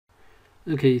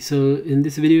Okay, so in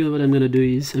this video what I'm going to do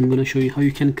is I'm going to show you how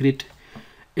you can create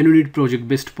a nunit project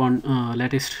based upon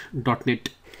latest .NET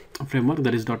framework,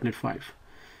 that is .NET 5.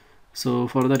 So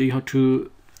for that you have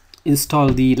to install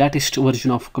the latest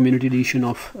version of community edition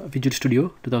of Visual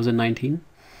Studio 2019,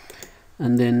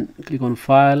 and then click on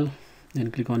file,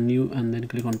 then click on new, and then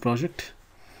click on project,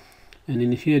 and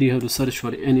in here you have to search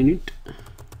for nunit.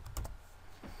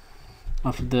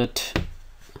 After that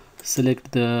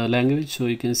select the language, so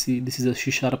you can see this is a C#,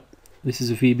 this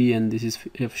is a VB, and this is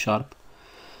F#.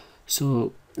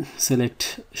 So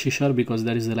select C# because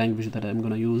that is the language that I'm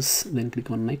gonna use, then click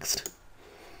on next,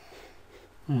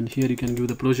 and here you can give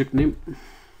the project name,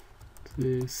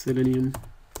 say Selenium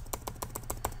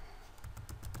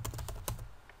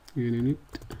nunit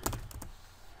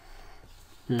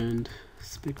and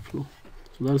spec flow.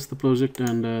 So that's the project,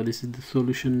 and this is the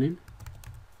solution name.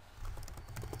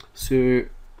 So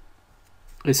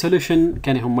a solution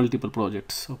can have multiple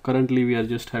projects. So currently we are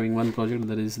just having one project,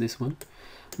 that is this one,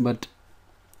 but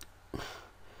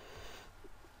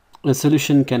a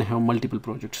solution can have multiple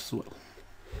projects as well.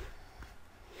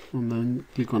 And then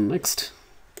click on next,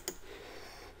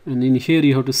 and in here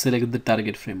you have to select the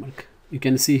target framework. You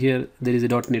can see here there is a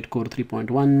 .NET Core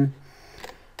 3.1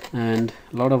 and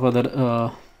a lot of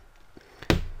other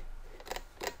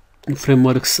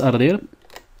frameworks are there.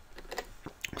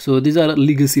 So these are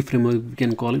legacy framework, we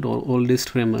can call it, or oldest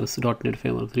frameworks. .NET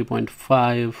framework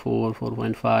 3.5, 4,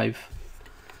 4.5,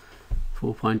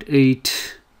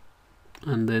 4.8,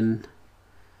 and then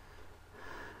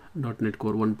 .NET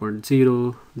Core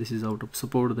 1.0. This is out of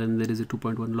support. Then there is a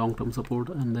 2.1 long-term support,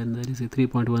 and then there is a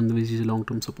 3.1 which is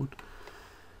long-term support,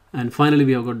 and finally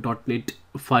we have got .NET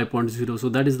 5.0. so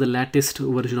that is the latest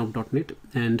version of .NET,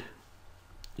 and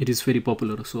it is very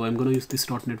popular. So I'm going to use this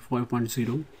 .NET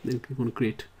 5.0, then click on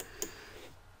create,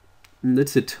 and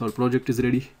that's it. Our project is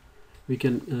ready. We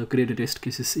can create a test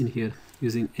cases in here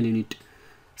using nunit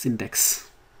syntax,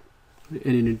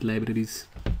 nunit libraries.